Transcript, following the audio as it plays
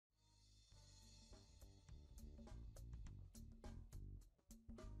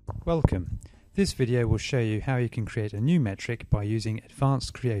Welcome. This video will show you how you can create a new metric by using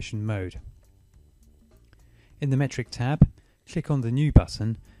Advanced Creation Mode. In the Metric tab, click on the New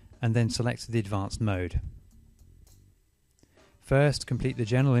button and then select the Advanced mode. First, complete the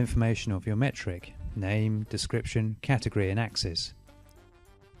general information of your metric: name, description, category and axis.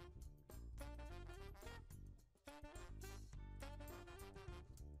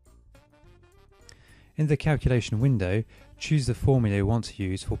 In the calculation window, choose the formula you want to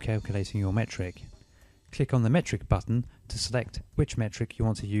use for calculating your metric. Click on the Metric button to select which metric you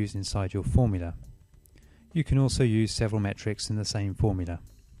want to use inside your formula. You can also use several metrics in the same formula.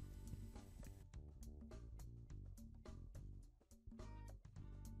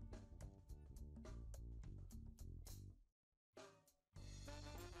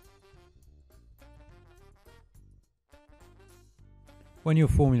 When your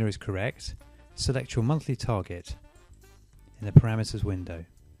formula is correct, select your monthly target in the Parameters window.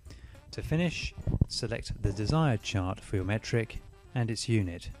 To finish, select the desired chart for your metric and its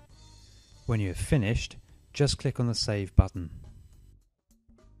unit. When you have finished, just click on the Save button.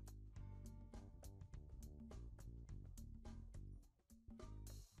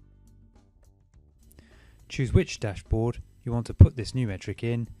 Choose which dashboard you want to put this new metric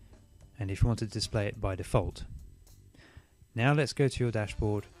in, and if you want to display it by default. Now let's go to your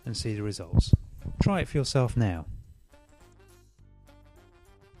dashboard and see the results. Try it for yourself now.